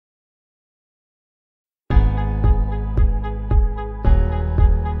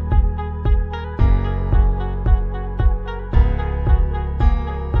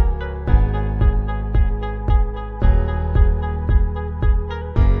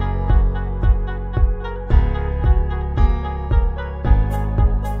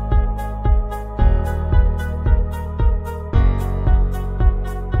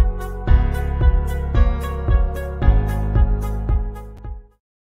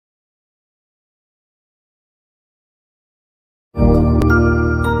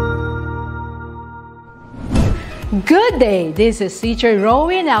Good day, this is Teacher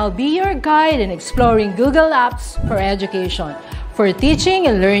Rowan. I'll be your guide in exploring Google Apps for education, for teaching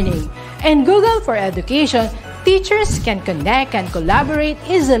and learning. In Google for Education, teachers can connect and collaborate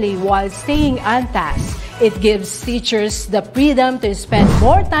easily while staying on task. It gives teachers the freedom to spend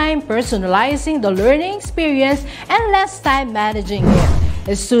more time personalizing the learning experience and less time managing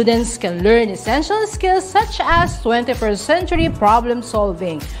it. Students can learn essential skills such as 21st century problem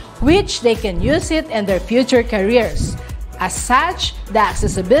solving, which they can use it in their future careers. As such, the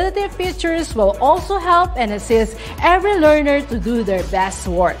accessibility features will also help and assist every learner to do their best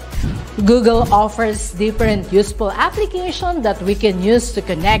work. Google offers different useful applications that we can use to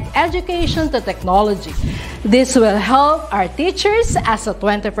connect education to technology. This will help our teachers as a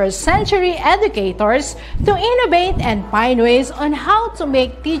 21st century educators to innovate and find ways on how to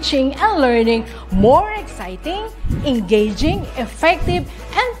make teaching and learning more exciting, engaging, effective,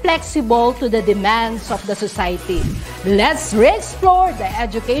 and flexible to the demands of the society. Let's re-explore the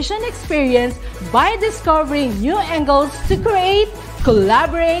education experience by discovering new angles to create,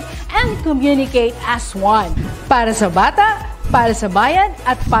 collaborate, and communicate as one. Para sa bata, para sa bayan,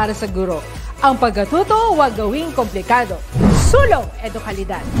 at para sa guro. Ang pagkatuto, huwag gawing komplikado. Sulong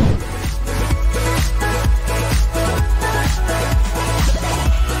Edukalidad!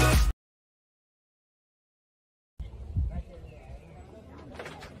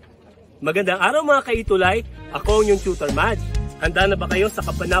 Magandang araw mga ka-ETUlay! Ako ang inyong tutor Madge. Handa na ba kayo sa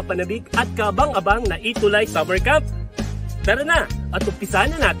kapanapanabik at kabang-abang na ETUlay Summer Camp? Tara na at umpisahan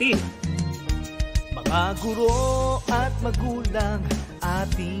na natin! Mga guro at magulang,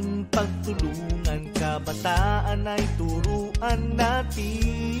 ating pagtulungan, kabataan ay turuan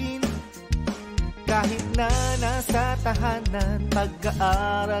natin. Kahit na nasa tahanan,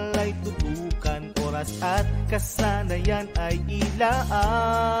 pag-aaral ay tutukan, oras at kasanayan ay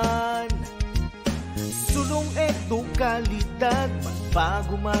ilaan. Sulong Edukalidad,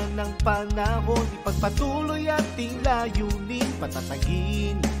 magbago man ang panahon, ipagpatuloy ating layunin,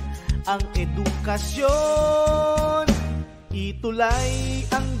 patatagin ang edukasyon. ETUlay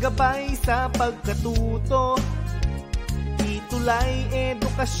ang gabay sa pagkatuto, ETUlay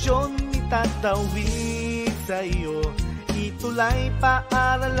edukasyon itatawid sa iyo. ETUlay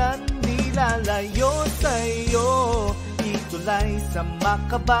paaralan di lalayo sa iyo. ETUlay sa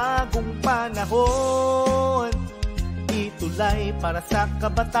makabagong panahon, ETUlay para sa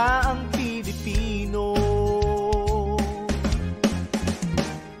kabataang Pilipino.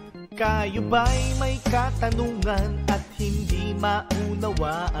 Kayo ba'y may katanungan at hindi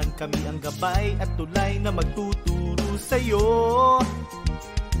maunawaan? Kami ang gabay at tulay na magtuturo sa'yo.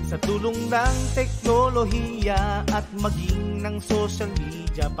 Sa tulong ng teknolohiya at maging ng social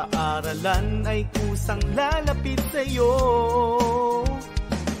media, paaralan ay kusang lalapit sa'yo.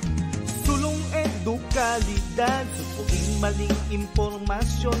 Sulong Edukalidad, supuin maling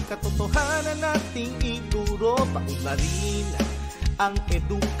impormasyon, katotohanan nating ituro, paunlarin ang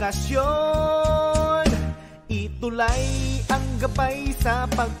edukasyon. ETUlay ang gabay sa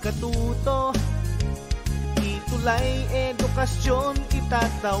pagkatuto, ETUlay edukasyon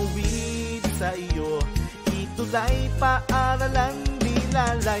itatawid sa iyo. ETUlay paaralan di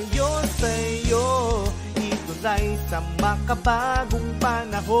lalayo sa iyo. ETUlay sa makabagong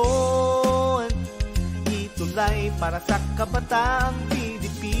panahon, ETUlay para sa kabataang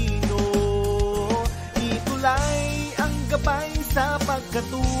Pilipino. ETUlay ang gabay sa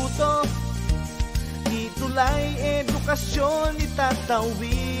pagkatuto, ETUlay edukasyon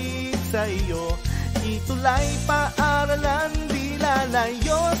itatawid sa iyo. ETUlay paaralan di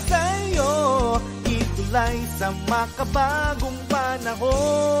lalayo sa iyo. ETUlay sa makabagong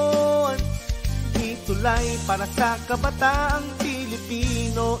panahon, ETUlay para sa kabataang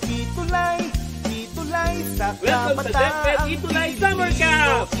Pilipino. ETUlay, ETUlay sa kabataang ETUlay Summer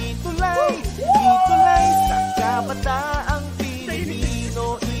Camp! ETUlay, ETUlay sa kabataang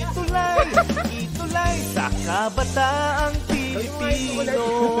Pilipino. ETUlay, ETUlay sa kabataang Pilipino.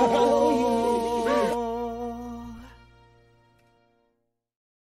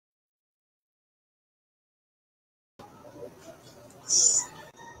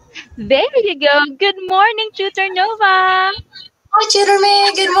 There you go. Good morning, Tutor Nova. Hi, Tutor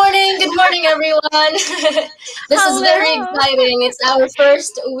May. Good morning. Good morning, everyone. This is very exciting. It's our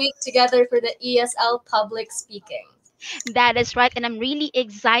first week together for the ESL public speaking. That is right, and I'm really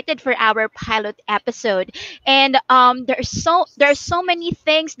excited for our pilot episode. And there's so many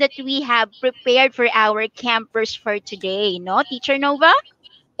things that we have prepared for our campers for today, no, Teacher Nova?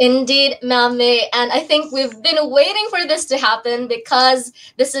 Indeed, Mame. And I think we've been waiting for this to happen because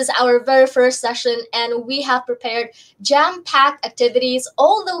this is our very first session and we have prepared jam-packed activities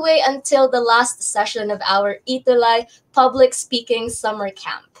all the way until the last session of our ETUlay Public Speaking Summer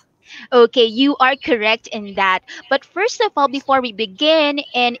Camp. Okay, you are correct in that. But first of all, before we begin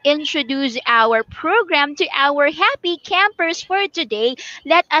and introduce our program to our happy campers for today,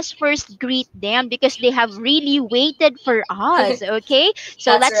 let us first greet them because they have really waited for us. Okay,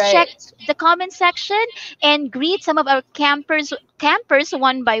 so That's let's check right. the comment section and greet some of our campers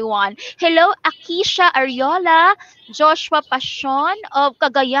one by one. Hello, Akisha Ariola, Joshua Passion of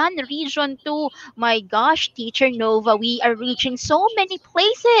Cagayan Region 2. My gosh, Teacher Nova, we are reaching so many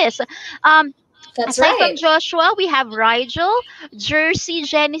places. Um, That's Aside from right. Joshua, we have Rigel, Jersey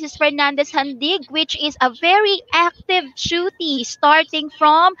Genesis Fernandez Handig, which is a very active duty starting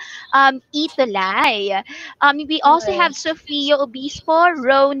from Italay. We also have Right. Sofia Obispo,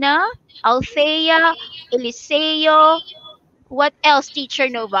 Rona, Althea, Eliseo. What else, Teacher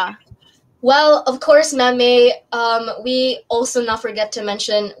Nova? Well, of course, Mame, we also not forget to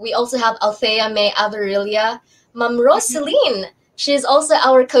mention, we also have Althea May Averilia, Mam Mhm. Rosaline. She's also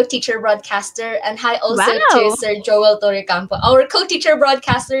our co-teacher broadcaster, and hi also to Wow. Sir Joel Torrecampo. Our co-teacher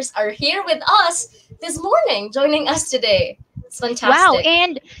broadcasters are here with us this morning, joining us today. It's Wow, fantastic.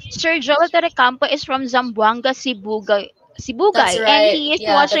 and Sir Joel Torrecampo is from Zamboanga, That's Sibugay, and right. he is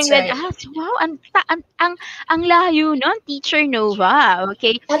Yeah, watching that's with right. us. Wow, ang layo nun, Teacher Nova.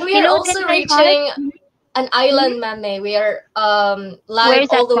 Okay. And we are Hello din, also my heart. reaching an Mhm. island, Mame. We are Where live is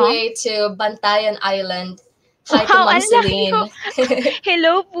all that the from? way to Bantayan Island. Hi to Wow, Ma'am ang layo. Celine.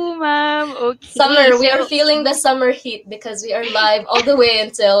 Hello po, ma'am. Okay, Summer, we are so feeling the summer heat because we are live all the way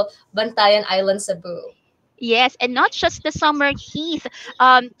until Bantayan Island, Cebu. yes, and not just the summer heat,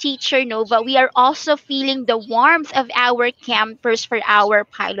 Teacher Nova. We are also feeling the warmth of our campers for our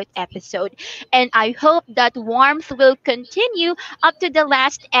pilot episode. And I hope that warmth will continue up to the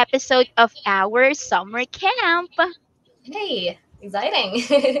last episode of our summer camp. Hey, exciting.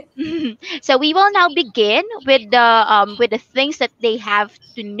 So we will now begin with the things that they have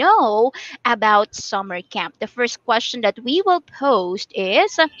to know about summer camp. The first question that we will post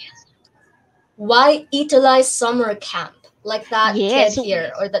is Why ETUlay Summer Camp? Like that kid yes.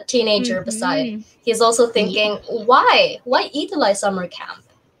 here or the teenager beside. Mm-hmm. He's also thinking, why? Why ETUlay Summer Camp?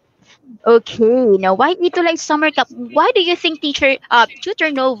 Okay, now why ETUlay Summer Camp? Why do you think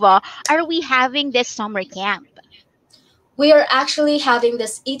Tutor Nova are we having this summer camp? We are actually having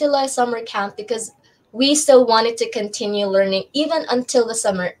this ETUlay Summer Camp because we still wanted to continue learning even until the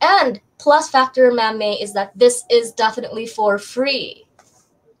summer. And plus factor, Ma'am May, is that this is definitely for free.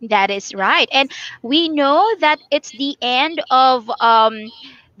 That is right. And we know that it's the end of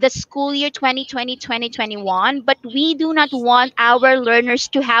the school year 2020-2021, but we do not want our learners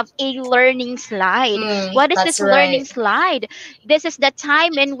to have a learning slide. What is That's this learning right. slide? This is the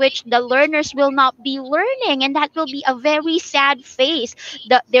time in which the learners will not be learning, and that will be a very sad phase.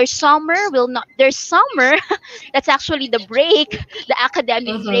 Their summer that's actually the break, the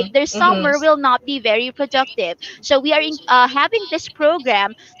academic break. Their Mm-hmm. summer Mm-hmm. will not be very productive. So we are having this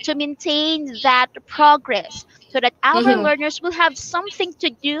program to maintain that progress so that our Mm-hmm. learners will have something to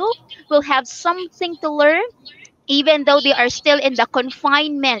do, will have something to learn, even though they are still in the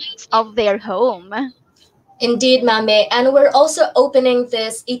confinement of their home. Indeed, Mame. And we're also opening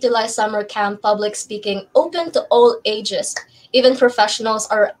this ETUlay Summer Camp public speaking open to all ages. Even professionals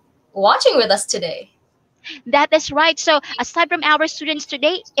are watching with us today. That is right. So, aside from our students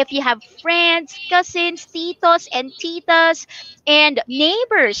today, if you have friends, cousins, titos, and titas, and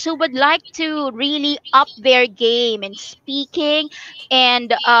neighbors who would like to really up their game in speaking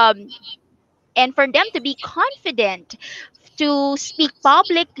and for them to be confident to speak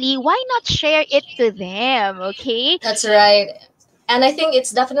publicly, why not share it to them? Okay. That's right. And I think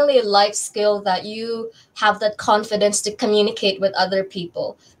it's definitely a life skill that you have that confidence to communicate with other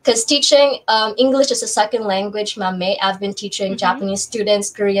people. Because teaching English as a second language, Mame, I've been teaching Mm-hmm. Japanese students,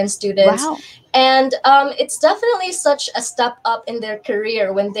 Korean students, Wow. and it's definitely such a step up in their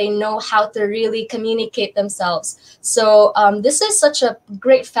career when they know how to really communicate themselves. So this is such a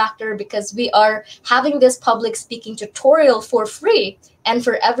great factor because we are having this public speaking tutorial for free and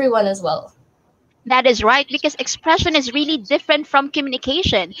for everyone as well. That is right, because expression is really different from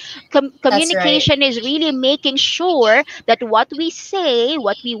communication. That's right. Communication is really making sure that what we say,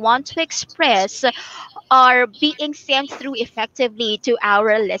 what we want to express, are being sent through effectively to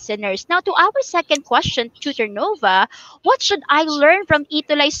our listeners. Now, to our second question, Tutor Nova, what should I learn from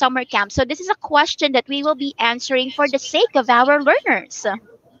ETUlay Summer Camp? So, this is a question that we will be answering for the sake of our learners.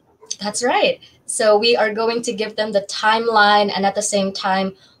 That's right. So we are going to give them the timeline and at the same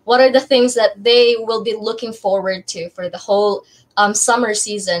time what are the things that they will be looking forward to for the whole summer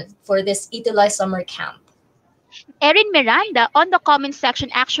season for this ETUlay Summer Camp. Erin Miranda on the comment section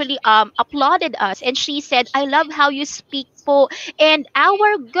actually applauded us, and she said, "I love how you speak po, and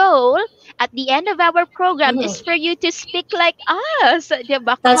our goal at the end of our program Mhm. is for you to speak like us,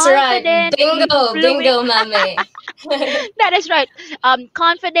 diba? That's right. Confident, Bingo, fluid." bingo, mami. That is right.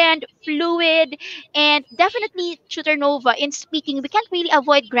 Confident, fluid, and definitely Tutor Nova. In speaking, we can't really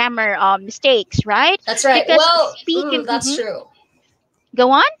avoid grammar mistakes, right? That's right. Because Well, speaking, that's true. go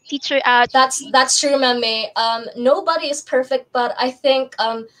on, teacher. That's true, mami. Nobody is perfect, but I think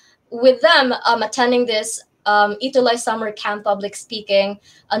with them attending this ETUlay Summer Camp public speaking,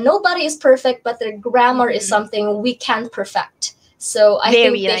 nobody is perfect, but their grammar is something we can perfect. So I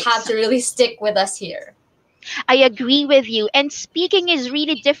think Very they nice. have to really stick with us here. I agree with you. And speaking is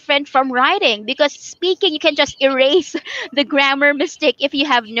really different from writing, because speaking, you can just erase the grammar mistake if you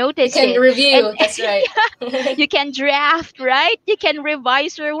have You noticed can it. review. And That's right. you can draft, right? You can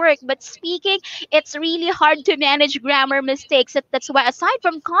revise your work. But speaking, it's really hard to manage grammar mistakes. That's why, aside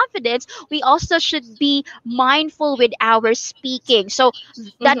from confidence, we also should be mindful with our speaking. So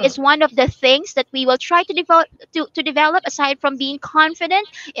that Mhm. is one of the things that we will try to develop, to develop, aside from being confident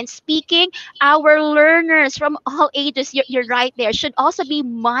in speaking. Our learners from all ages, you're right there, should also be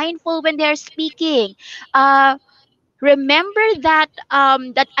mindful when they're speaking. Uh, Remember that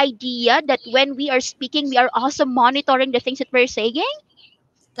that idea that when we are speaking, we are also monitoring the things that we're saying.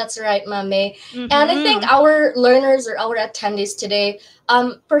 That's right, Mame. And I think Mm-hmm. our learners or our attendees today,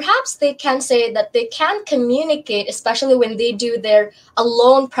 perhaps they can say that they can communicate, especially when they do their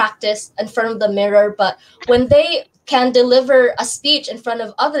alone practice in front of the mirror. But when they can deliver a speech in front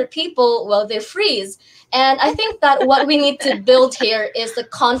of other people, well, they freeze. And I think that what we need to build here is the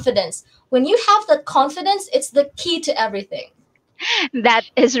confidence. When you have that confidence, it's the key to everything. That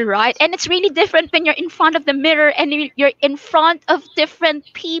is right. And it's really different when you're in front of the mirror and you're in front of different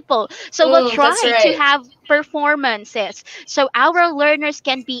people. So we'll That's try to right. have performances so our learners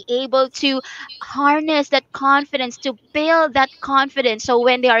can be able to harness that confidence, to build that confidence. So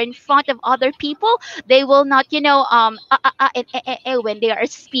when they are in front of other people, they will not, when they are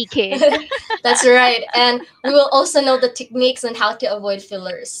speaking. That's right. And we will also know the techniques on how to avoid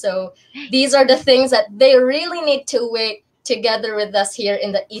fillers. So these are the things that they really need to wait together with us here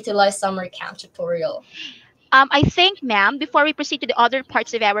in the ETUlay Summer Camp tutorial. I think, ma'am, before we proceed to the other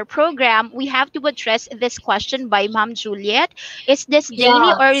parts of our program, we have to address this question by Ma'am Juliet. Is this daily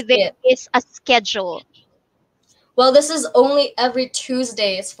Yeah, or there it. is a schedule? Well, this is only every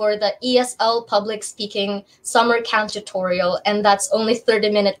Tuesdays for the ESL Public Speaking Summer Camp tutorial, and that's only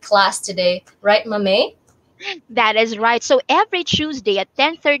 30-minute class today, right, Mame? That is right. So every Tuesday at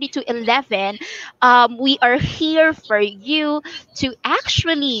 10:30 to 11, we are here for you to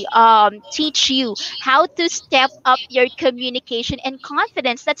actually teach you how to step up your communication and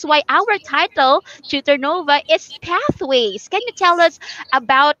confidence. That's why our title, Tutor Nova, is Pathways. Can you tell us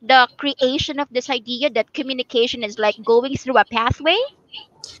about the creation of this idea that communication is like going through a pathway?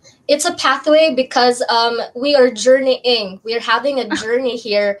 It's a pathway because we are journeying. We're having a journey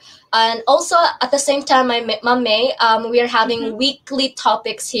here. And also at the same time, Mame, we are having weekly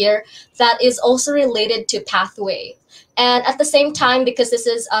topics here that is also related to pathway. And at the same time, because this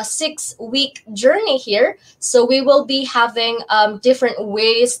is a 6-week journey here, so we will be having different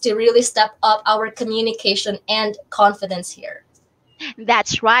ways to really step up our communication and confidence here.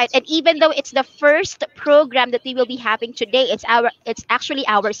 That's right. And even though it's the first program that we will be having today, it's actually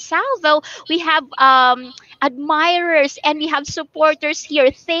our salvo. We have admirers and we have supporters here.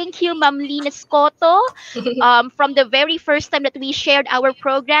 Thank you, Ma'am Lina Scotto. From the very first time that we shared our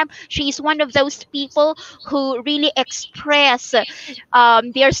program, she's one of those people who really express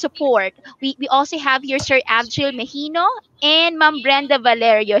their support. We also have here Sir Abjil Mejino and Ma'am Brenda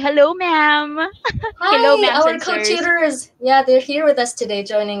Valerio. Hello, ma'am. Hello, Hi, ma'ams our and sirs. co-tutors. Yeah, they're here with us today,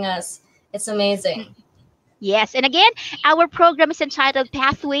 joining us. It's amazing. Yes, and again, our program is entitled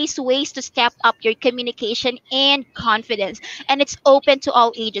Pathways, Ways to Step Up Your Communication and Confidence, and it's open to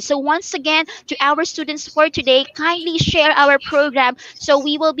all ages. So once again, to our students for today, kindly share our program so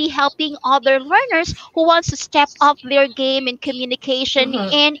we will be helping other learners who wants to step up their game in communication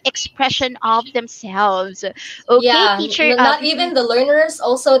and expression of themselves. Okay, Yeah, teacher. not even the learners,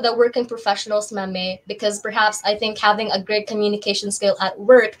 also the working professionals, Mame, because perhaps I think having a great communication skill at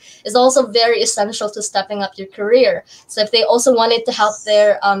work is also very essential to stepping up your career. So if they also wanted to help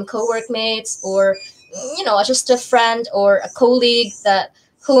their co-workmates or just a friend or a colleague that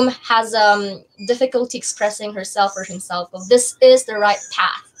whom has difficulty expressing herself or himself, well, this is the right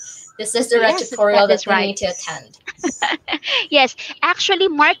path. This is the red Yes, tutorial that that is they right. need to attend. Yes, actually,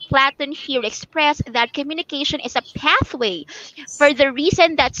 Mark Platon here expressed that communication is a pathway for the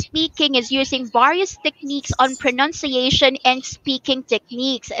reason that speaking is using various techniques on pronunciation and speaking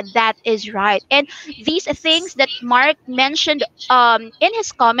techniques. That is right. And these things that Mark mentioned in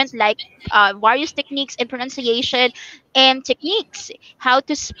his comment, like various techniques in pronunciation and techniques, how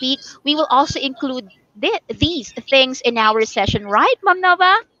to speak, we will also include these things in our session, right, Ma'am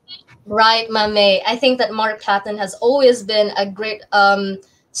Nova? Right, Mame. I think that Mark Platten has always been a great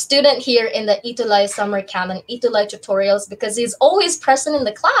student here in the ETUlay Summer Camp and ETUlay tutorials because he's always present in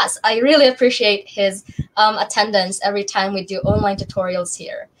the class. I really appreciate his attendance every time we do online tutorials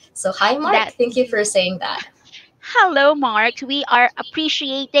here. So hi, Mark. That Thank you for saying that. Hello, Mark. We are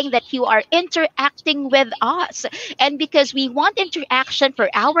appreciating that you are interacting with us. And because we want interaction for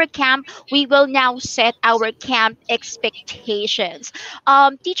our camp, we will now set our camp expectations.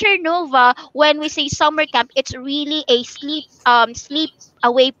 Teacher Nova, when we say summer camp, it's really a sleep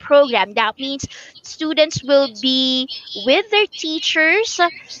away program. That means students will be with their teachers,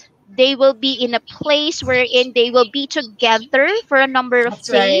 they will be in a place wherein they will be together for a number of That's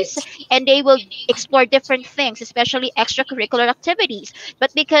days, right. and they will explore different things, especially extracurricular activities.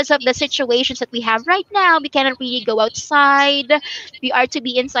 But because of the situations that we have right now, we cannot really go outside. We are to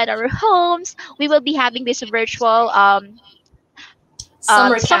be inside our homes. We will be having this virtual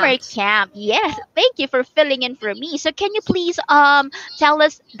Summer summer camp. camp. Yes, thank you for filling in for me. So can you please tell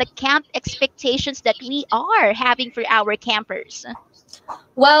us the camp expectations that we are having for our campers?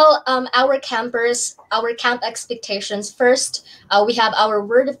 Well, our camp expectations. First, we have our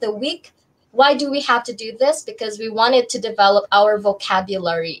word of the week. Why do we have to do this? Because we wanted to develop our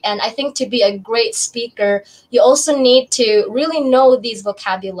vocabulary. And I think to be a great speaker, you also need to really know these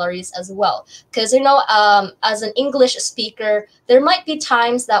vocabularies as well. Because, as an English speaker, there might be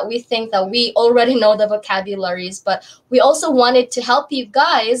times that we think that we already know the vocabularies, but we also wanted to help you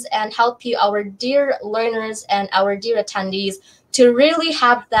guys and help you, our dear learners and our dear attendees, to really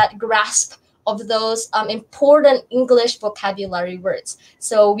have that grasp of those important English vocabulary words.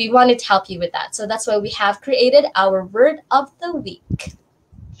 So we wanted to help you with that. So that's why we have created our word of the week.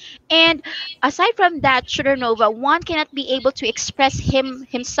 And aside from that, Nova, one cannot be able to express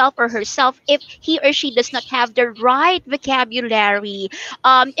himself or herself if he or she does not have the right vocabulary.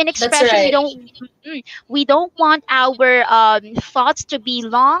 In That's expression, right. we don't want our thoughts to be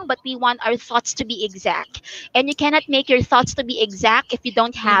long, but we want our thoughts to be exact. And you cannot make your thoughts to be exact if you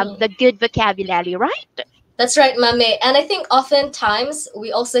don't have Mhm. the good vocabulary, right? That's right, Mame. And I think oftentimes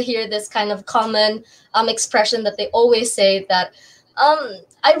we also hear this kind of common expression that they always say that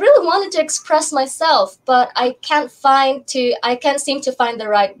I really wanted to express myself, but I can't seem to find the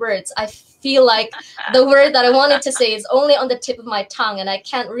right words. I feel like the word that I wanted to say is only on the tip of my tongue and I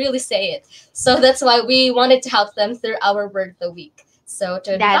can't really say it. So that's why we wanted to help them through our word of the week. So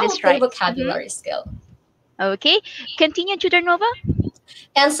to That is develop their right. vocabulary skill. Okay. Continue, Nova.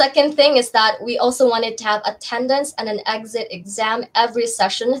 And second thing is that we also wanted to have attendance and an exit exam every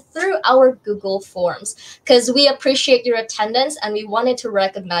session through our Google Forms because we appreciate your attendance and we wanted to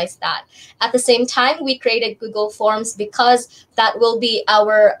recognize that. At the same time, we created Google Forms because that will be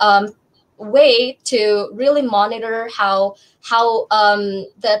our way to really monitor how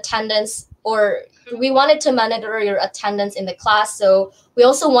the attendance, or we wanted to monitor your attendance in the class. So we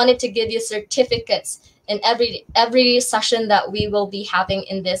also wanted to give you certificates in every session that we will be having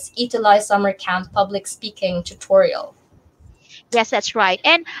in this ETUlay Summer Camp public speaking tutorial. Yes, that's right.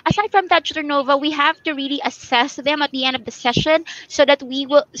 And aside from that, Nova, we have to really assess them at the end of the session so that we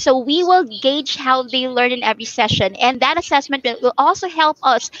will gauge how they learn in every session. And that assessment will also help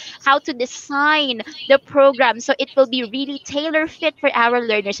us how to design the program so it will be really tailor fit for our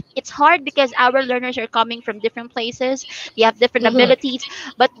learners. It's hard because our learners are coming from different places. They have different Mhm. abilities,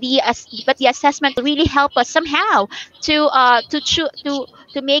 but the assessment will really help us somehow to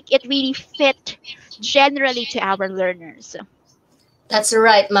make it really fit generally to our learners. That's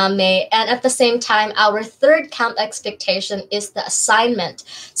right, Mame. And at the same time, our third camp expectation is the assignment.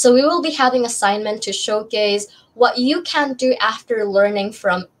 So we will be having assignment to showcase what you can do after learning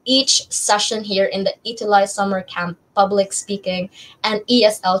from each session here in the ETUlay Summer Camp public speaking and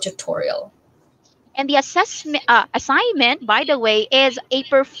ESL tutorial. And the assignment, by the way, is a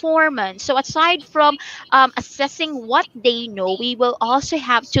performance. So aside from assessing what they know, we will also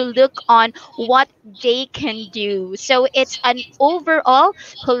have to look on what they can do. So it's an overall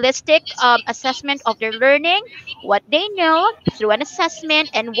holistic assessment of their learning, what they know through an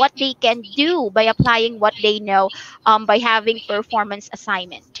assessment, and what they can do by applying what they know by having performance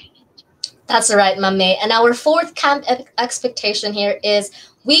assignment. That's right, Mame. And our fourth camp expectation here is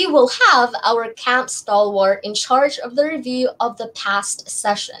we will have our camp stalwart in charge of the review of the past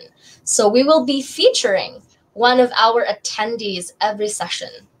session. So we will be featuring one of our attendees every session.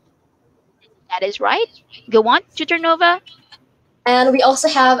 That is right. Go on, Tutor Nova. And we also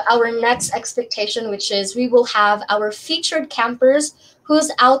have our next expectation, which is we will have our featured campers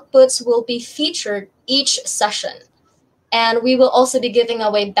whose outputs will be featured each session. And we will also be giving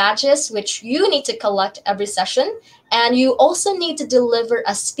away badges, which you need to collect every session. And you also need to deliver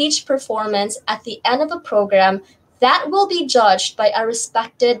a speech performance at the end of a program that will be judged by a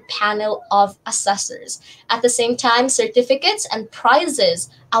respected panel of assessors. At the same time, certificates and prizes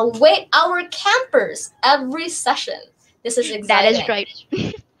await our campers every session. This is exciting. That is right.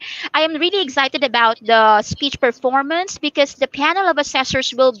 I am really excited about the speech performance because the panel of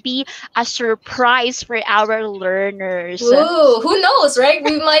assessors will be a surprise for our learners. Ooh, who knows, right?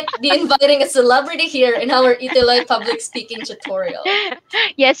 We might be inviting a celebrity here in our ETUlay public speaking tutorial.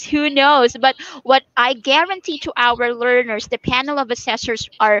 Yes, who knows? But what I guarantee to our learners, the panel of assessors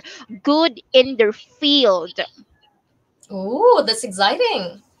are good in their field. Ooh, that's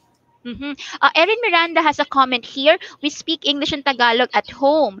exciting. Erin Miranda has a comment here. We speak English and Tagalog at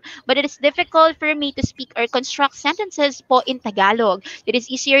home, but it is difficult for me to speak or construct sentences po in Tagalog. It is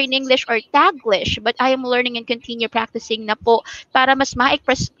easier in English or Taglish, but I am learning and continue practicing na po para mas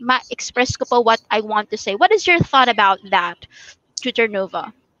ma-express ko po what I want to say. What is your thought about that, Tutor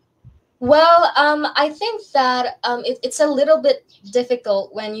Nova? Well, I think that it's a little bit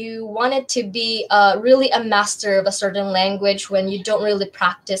difficult when you wanted to be really a master of a certain language when you don't really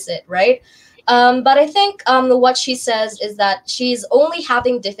practice it, right? But I think what she says is that she's only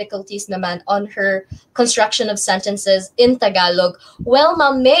having difficulties naman on her construction of sentences in Tagalog. Well,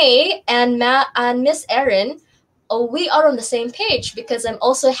 Ma May and Miss Erin, we are on the same page because I'm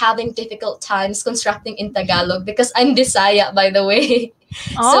also having difficult times constructing in Tagalog because I'm Bisaya, by the way.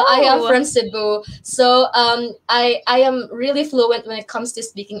 So I am from Cebu. So I am really fluent when it comes to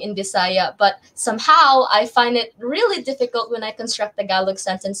speaking in Bisaya, but somehow I find it really difficult when I construct Tagalog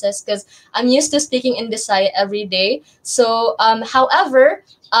sentences because I'm used to speaking in Bisaya every day. So however,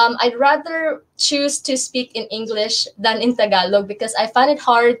 I'd rather choose to speak in English than in Tagalog because I find it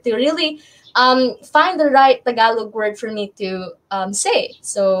hard to really find the right Tagalog word for me to say.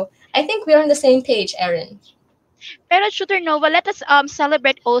 So I think we're on the same page, Erin. Pero Tutor Nova, let us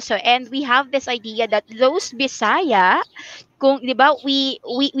celebrate also, and we have this idea that those Bisaya, kung di ba we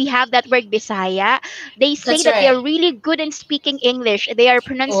have that word Bisaya, they say That's that right. they're really good in speaking English. Their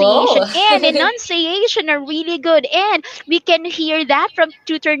pronunciation and enunciation are really good, and we can hear that from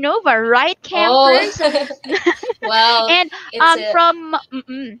Tutor Nova, right, campers? Well, And from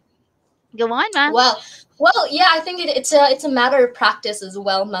go on, ma. Well, yeah, I think it's a matter of practice as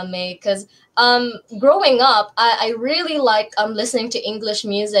well, Mame, because growing up, I really like listening to English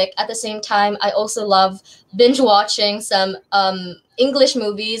music. At the same time, I also love binge watching some English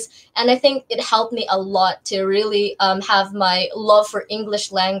movies, and I think it helped me a lot to really have my love for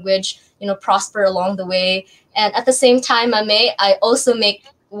English language, prosper along the way. And at the same time, Mame, I also make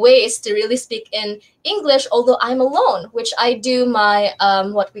ways to really speak in English, although I'm alone, which I do my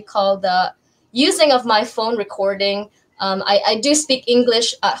what we call the using of my phone recording. I do speak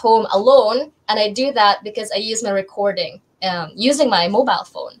English at home alone, and I do that because I use my recording using my mobile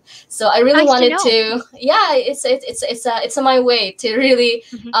phone. So I really wanted to, yeah, it's my way to really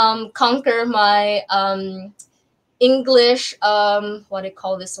conquer my English. What do you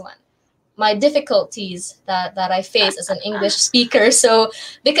call this one? My difficulties that I face as an English speaker. So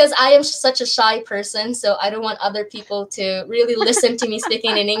because I am such a shy person, so I don't want other people to really listen to me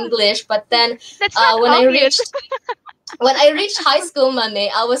speaking in English. But then when I reached high school,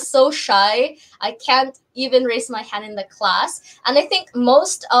 Mame, I was so shy. I can't even raise my hand in the class. And I think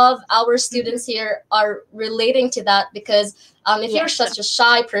most of our students here are relating to that because if you're such a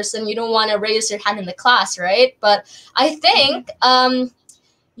shy person, you don't want to raise your hand in the class, right? But I think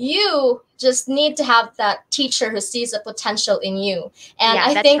you just need to have that teacher who sees a potential in you. And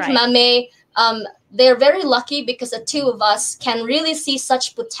I think, right, Mame, they're very lucky because the two of us can really see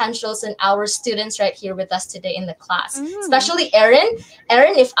such potentials in our students right here with us today in the class. Especially Erin.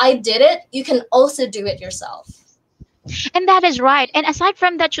 Erin, if I did it, you can also do it yourself. And that is right. And aside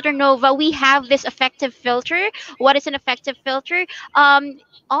from that, Tutor Nova, we have this affective filter. What is an affective filter?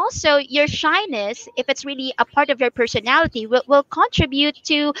 Also, your shyness, if it's really a part of your personality, will contribute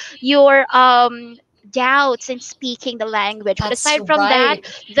to your doubts in speaking the language. But aside from that,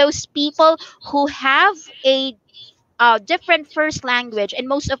 those people who have a different first language, and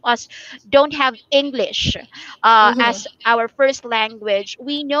most of us don't have English as Mm-hmm. our first language.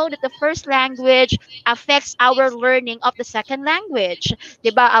 We know that the first language affects our learning of the second language.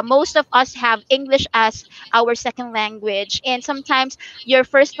 Diba? Most of us have English as our second language, and sometimes your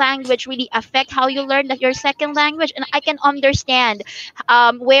first language really affect how you learn that your second language. And I can understand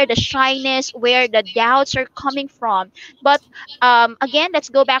where the shyness, where the doubts are coming from. But again, let's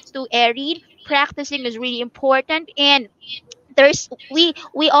go back to Erin. Practicing is really important, and there's we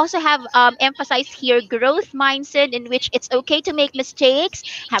also have emphasized here growth mindset, in which it's okay to make mistakes,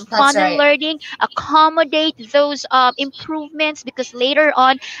 have That's fun in right. learning, accommodate those improvements, because later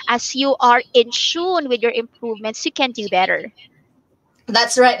on, as you are in tune with your improvements, you can do better.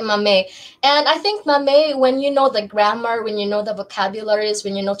 That's right, Mame. And I think, Mame, when you know the grammar, when you know the vocabularies,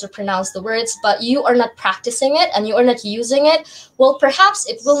 when you know to pronounce the words, but you are not practicing it and you are not using it, well, perhaps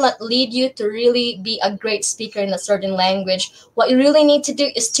it will not lead you to really be a great speaker in a certain language. What you really need to do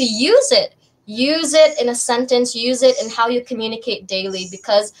is to use it. Use it in a sentence, use it in how you communicate daily,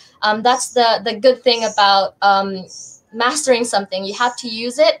 because that's the good thing about mastering something. You have to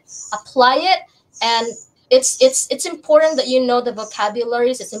use it, apply it, and it's important that you know the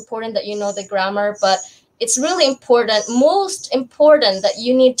vocabularies, it's important that you know the grammar, but it's really important, most important, that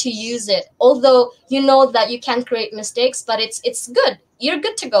you need to use it. Although you know that you can create mistakes, but it's good, you're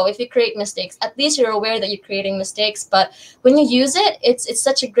good to go if you create mistakes. At least you're aware that you're creating mistakes, but when you use it, it's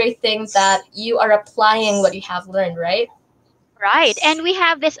such a great thing that you are applying what you have learned, right? Right. And we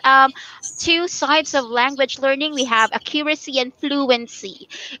have this two sides of language learning. We have accuracy and fluency.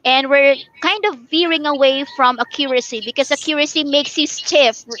 And we're kind of veering away from accuracy, because accuracy makes you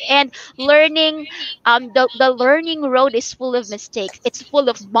stiff, and learning the learning road is full of mistakes. It's full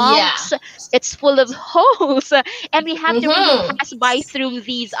of Yeah. bumps, it's full of holes. And we have to really Mm-hmm. pass by through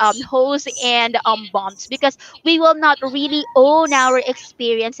these holes and bumps, because we will not really own our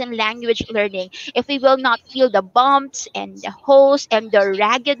experience in language learning if we will not feel the bumps and the holes and the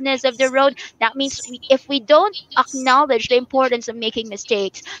raggedness of the road. That means if we don't acknowledge the importance of making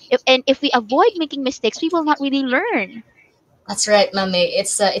mistakes, and if we avoid making mistakes, we will not really learn. That's right, Mame.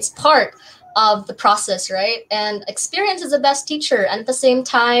 It's part of the process, right? And experience is the best teacher. And at the same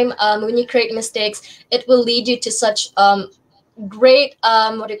time, when you create mistakes, it will lead you to such great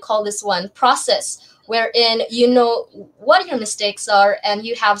what do you call this one, process, wherein you know what your mistakes are, and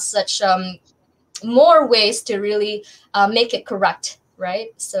you have such more ways to really make it correct, right?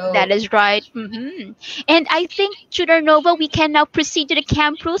 That So is right. And I think, Tudor Nova, we can now proceed to the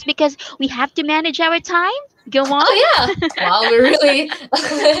camp rules, because we have to manage our time. Go on. oh yeah, wow, we're really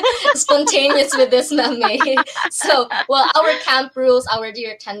spontaneous with this, Mame. So, well, our camp rules, our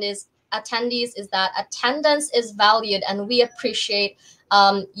dear attendees, is that attendance is valued, and we appreciate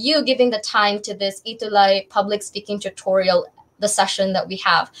you giving the time to this ETUlay public speaking tutorial, the session that we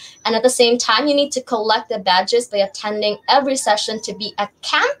have. And at the same time, you need to collect the badges by attending every session to be a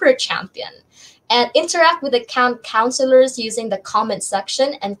camper champion, and interact with the camp counselors using the comment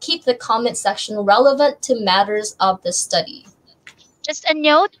section, and keep the comment section relevant to matters of the study. Just a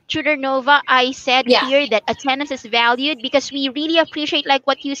note, Tudor Nova, I said Yeah. here that attendance is valued, because we really appreciate, like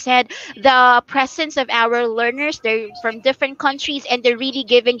what you said, the presence of our learners. They're from different countries, and they're really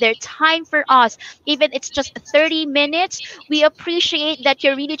giving their time for us. Even it's just 30 minutes, we appreciate that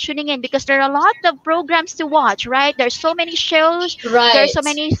you're really tuning in, because there are a lot of programs to watch, right? There's so many shows, there's so Right.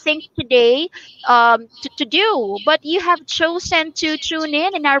 many things today to do, but you have chosen to tune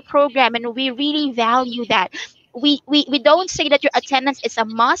in our program, and we really value that. We don't say that your attendance is a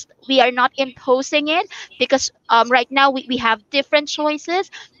must. We are not imposing it, because right now we have different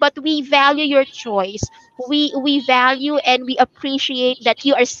choices, but we value your choice. We value and we appreciate that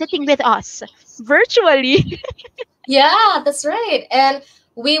you are sitting with us virtually. Yeah, that's right. And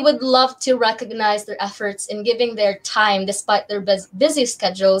we would love to recognize their efforts in giving their time, despite their busy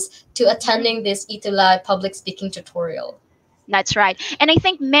schedules, to attending this ETUlay public speaking tutorial. That's right. And I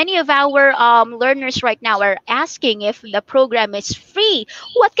think many of our learners right now are asking if the program is free.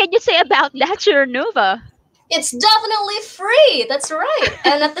 What can you say about that, Nova? It's definitely free. That's right.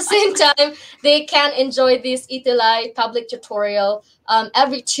 And at the same time, they can enjoy this ETUlay public tutorial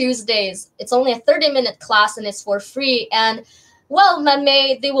every Tuesdays. It's only a 30-minute class, and it's for free. And well,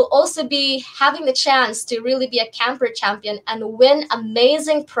 Mame, they will also be having the chance to really be a camper champion and win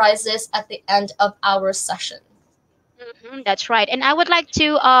amazing prizes at the end of our session. That's right. And I would like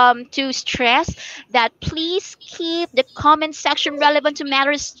to stress that please keep the comment section relevant to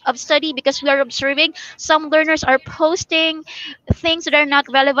matters of study, because we are observing some learners are posting things that are not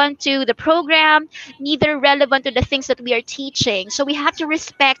relevant to the program, neither relevant to the things that we are teaching. So we have to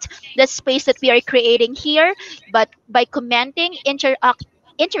respect the space that we are creating here, but by commenting,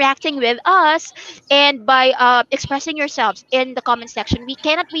 interacting with us, and by expressing yourselves in the comment section, we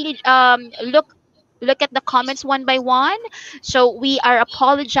cannot really look at the comments one by one. So we are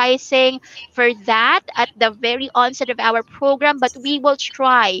apologizing for that at the very onset of our program, but we will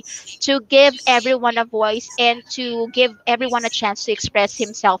try to give everyone a voice and to give everyone a chance to express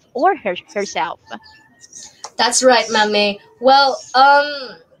himself or herself. That's right, Mame. Well,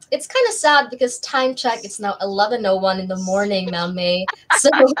 it's kind of sad because time check, it's now 11:01 in the morning, Mame. So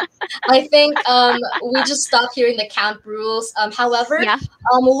I think we just stopped hearing the camp rules. However, Yeah.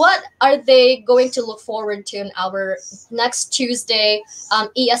 what are they going to look forward to in our next Tuesday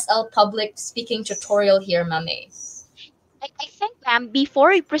ESL public speaking tutorial here, Mame? I think, before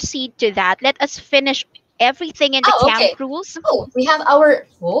we proceed to that, let us finish everything in the Oh, okay. camp rules. We have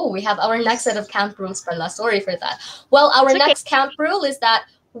our next set of camp rules, Perla. Sorry for that. Well, our It's okay. next camp rule is that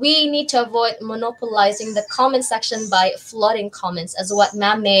we need to avoid monopolizing the comment section by flooding comments, as what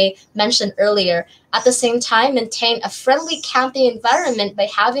Ma'am May mentioned earlier. At the same time, maintain a friendly camping environment by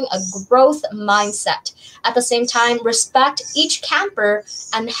having a growth mindset. At the same time, respect each camper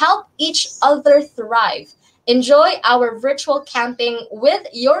and help each other thrive. Enjoy our virtual camping with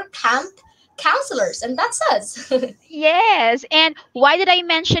your camp counselors, and that's us. Yes. And why did I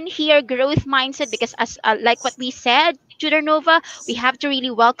mention here growth mindset? Because as like what we said, Tutor Nova, we have to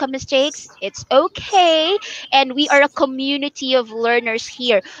really welcome mistakes. It's okay. And we are a community of learners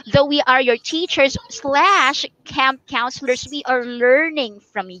here. Though we are your teachers slash camp counselors, we are learning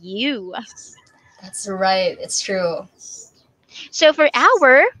from you. That's right. It's true. So for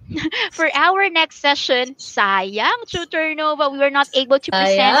our for our next session, sayang, Tutor Nova, we were not able to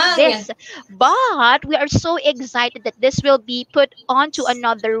present Sayang. this, but we are so excited that this will be put on to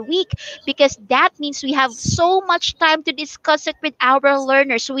another week, because that means we have so much time to discuss it with our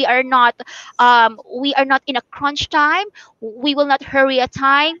learners. We are not in a crunch time. We will not hurry our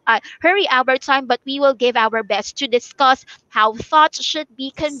time, but we will give our best to discuss how thoughts should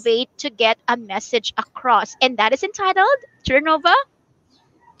be conveyed to get a message across, and that is entitled Turnova.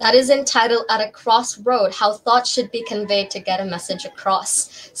 That is entitled At a Crossroad, How Thoughts Should Be Conveyed to Get a Message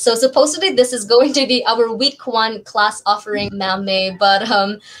Across. So supposedly this is going to be our week 1 class offering, Ma'am May, but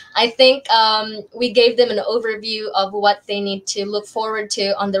I think we gave them an overview of what they need to look forward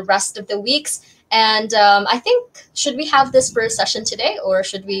to on the rest of the weeks. And I think, should we have this first session today, or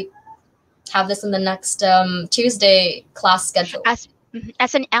should we have this in the next Tuesday class schedule?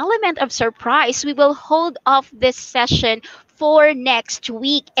 As an element of surprise, we will hold off this session for next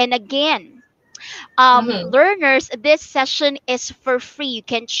week. And again, learners, this session is for free. You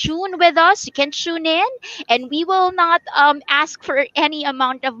can tune with us, you can tune in, and we will not ask for any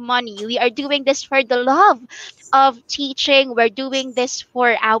amount of money. We are doing this for the love of teaching. We're doing this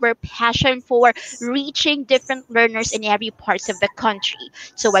for our passion for reaching different learners in every parts of the country.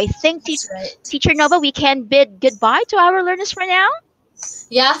 So I think, That's right. Teacher Nova, we can bid goodbye to our learners for now.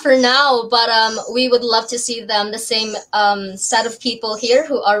 Yeah, for now, but we would love to see them, the same set of people here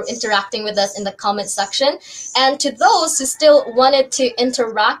who are interacting with us in the comment section. And to those who still wanted to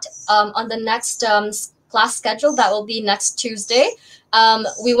interact on the next class schedule, that will be next Tuesday,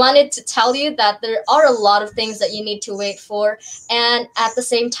 we wanted to tell you that there are a lot of things that you need to wait for. And at the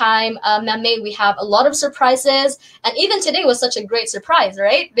same time, Mame, we have a lot of surprises. And even today was such a great surprise,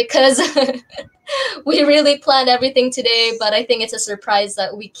 right? Because we really planned everything today, but I think it's a surprise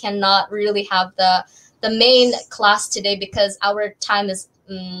that we cannot really have the main class today because our time is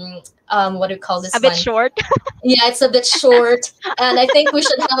what do you call this? A bit short. Yeah, it's a bit short. And I think we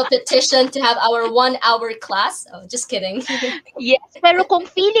should have a petition to have our 1-hour class. Oh, just kidding. Yes, pero kung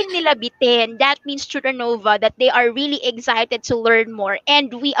feeling nila bitin, that means to Nova that they are really excited to learn more.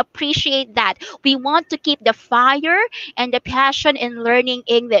 And we appreciate that. We want to keep the fire and the passion in learning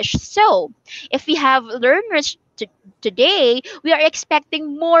English. So, if we have learners today, we are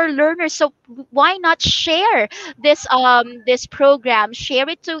expecting more learners, so why not share this program, share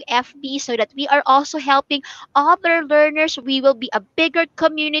it to FB, so that we are also helping other learners. We will be a bigger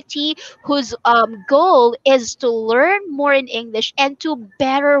community whose goal is to learn more in English and to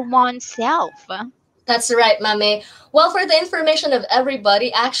better oneself. That's right, Mame. Well, for the information of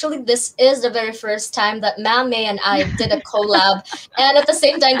everybody, actually, this is the very first time that Mame and I did a collab. And at the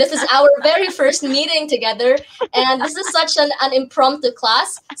same time, this is our very first meeting together. And this is such an impromptu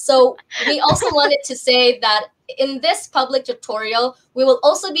class. So we also wanted to say that in this public tutorial, we will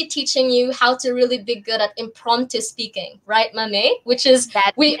also be teaching you how to really be good at impromptu speaking, right, Mame? Which is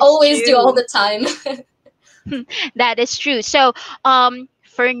we always do all the time. That is true. So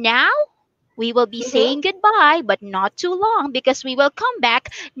for now, we will be saying goodbye, but not too long because we will come back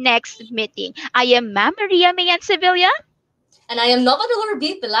next meeting. I am Ma'am Maria Mayan Sevilla. And I am Nova Dolor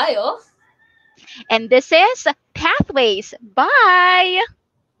B. Pelayo. And this is Pathways. Bye!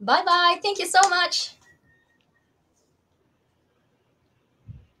 Bye-bye. Thank you so much.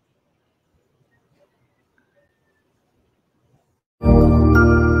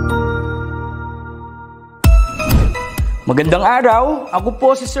 Magandang araw, ako po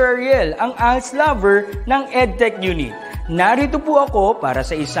si Sir Ariel, ang ALS lover ng EdTech Unit. Narito po ako para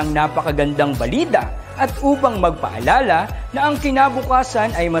sa isang napakagandang balita at upang magpaalala na ang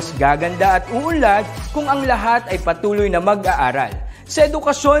kinabukasan ay mas gaganda at uunlad kung ang lahat ay patuloy na mag-aaral. Sa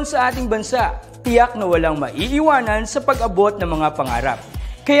edukasyon sa ating bansa, tiyak na walang maiiwanan sa pag-abot ng mga pangarap.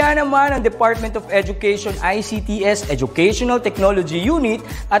 Kaya naman ang Department of Education ICTS Educational Technology Unit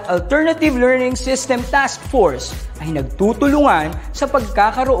at Alternative Learning System Task Force ay nagtutulungan sa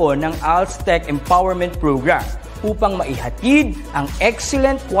pagkakaroon ng ALS Tech Empowerment Program upang maihatid ang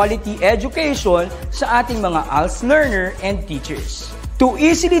excellent quality education sa ating mga ALS learner and teachers. To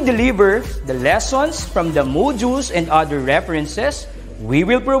easily deliver the lessons from the modules and other references, we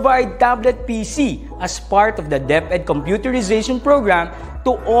will provide tablet PC as part of the DepEd computerization program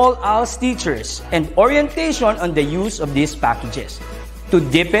to all ALS teachers and orientation on the use of these packages. To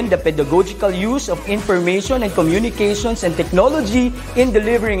deepen the pedagogical use of information and communications and technology in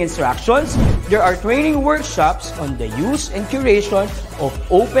delivering instructions, there are training workshops on the use and curation of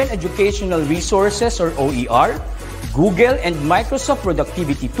open educational resources or OER, Google and Microsoft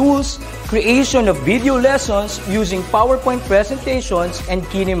productivity tools, creation of video lessons using PowerPoint presentations and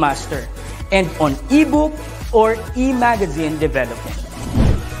KineMaster, and on ebook or e-magazine development.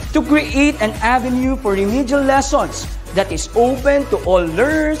 To create an avenue for remedial lessons that is open to all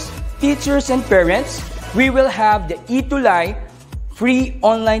learners, teachers, and parents, we will have the ETUlay free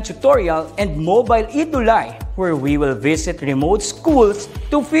online tutorial and mobile ETUlay, where we will visit remote schools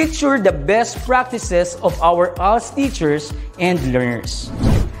to feature the best practices of our ALS teachers and learners.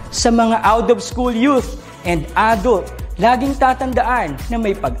 Sa mga out-of-school youth and adult, laging tatandaan na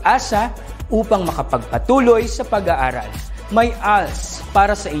may pag-asa upang makapagpatuloy sa pag-aaral. May ALS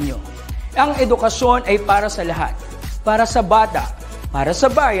para sa inyo. Ang edukasyon ay para sa lahat. Para sa bata, para sa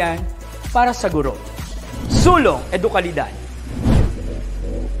bayan, para sa guro. Sulong Edukalidad.